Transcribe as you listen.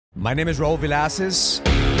My name is Raul Villacis,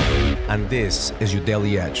 and this is your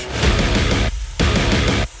Daily Edge.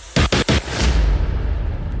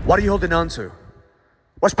 What are you holding on to?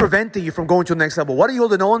 What's preventing you from going to the next level? What are you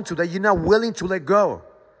holding on to that you're not willing to let go?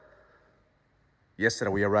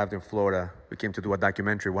 Yesterday, we arrived in Florida. We came to do a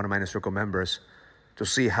documentary, one of my inner circle members, to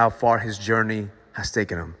see how far his journey has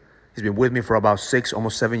taken him. He's been with me for about 6,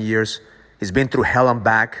 almost 7 years. He's been through hell and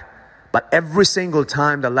back. But every single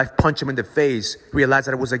time that life punched him in the face, he realized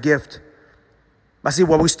that it was a gift. But see,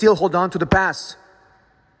 we still hold on to the past.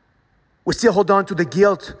 We still hold on to the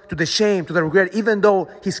guilt, to the shame, to the regret, even though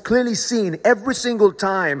he's clearly seen every single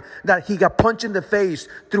time that he got punched in the face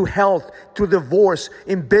through health, through divorce,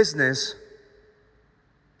 in business,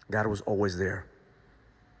 God was always there.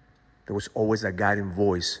 There was always a guiding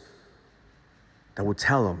voice that would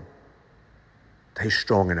tell him that he's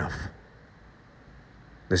strong enough.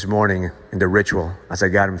 This morning in the ritual, as I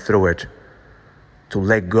got him through it, to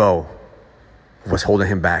let go of what's holding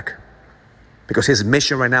him back. Because his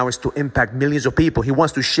mission right now is to impact millions of people. He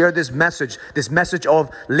wants to share this message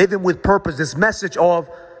of living with purpose, this message of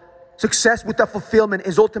success without fulfillment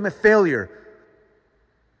is ultimate failure.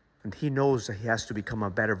 And he knows that he has to become a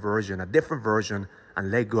better version, a different version, and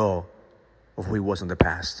let go of who he was in the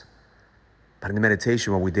past. But in the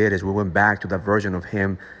meditation, what we did is we went back to that version of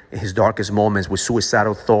him in his darkest moments, with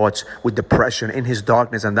suicidal thoughts, with depression, in his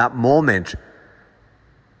darkness. And that moment,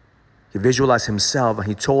 he visualized himself and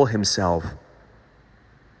he told himself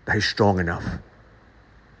that he's strong enough.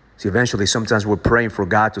 See, eventually, sometimes we're praying for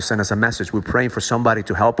God to send us a message. We're praying for somebody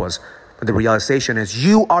to help us. But the realization is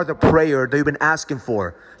you are the prayer that you've been asking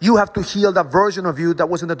for. You have to heal that version of you that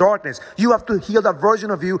was in the darkness. You have to heal that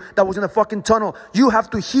version of you that was in the fucking tunnel. You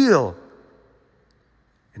have to heal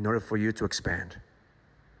in order for you to expand.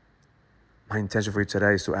 My intention for you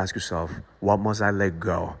today is to ask yourself, what must I let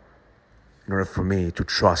go in order for me to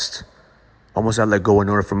trust? What must I let go in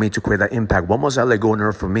order for me to create that impact? What must I let go in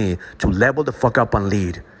order for me to level the fuck up and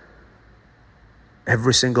lead?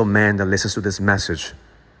 Every single man that listens to this message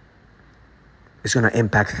is going to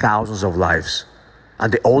impact thousands of lives. And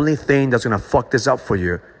the only thing that's going to fuck this up for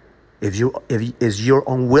you is your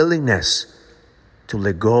unwillingness to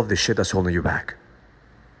let go of the shit that's holding you back.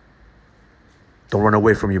 Don't run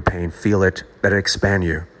away from your pain. Feel it. Let it expand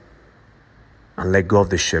you. And let go of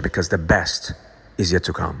this shit, because the best is yet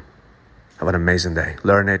to come. Have an amazing day.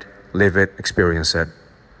 Learn it, live it, experience it.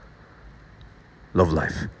 Love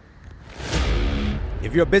life.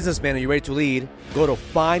 If you're a businessman and you're ready to lead, go to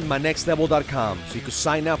findmynextlevel.com so you can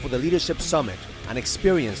sign up for the Leadership Summit, an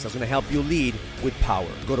experience that's going to help you lead with power.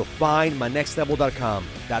 Go to findmynextlevel.com.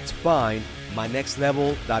 That's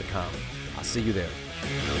findmynextlevel.com. I'll see you there.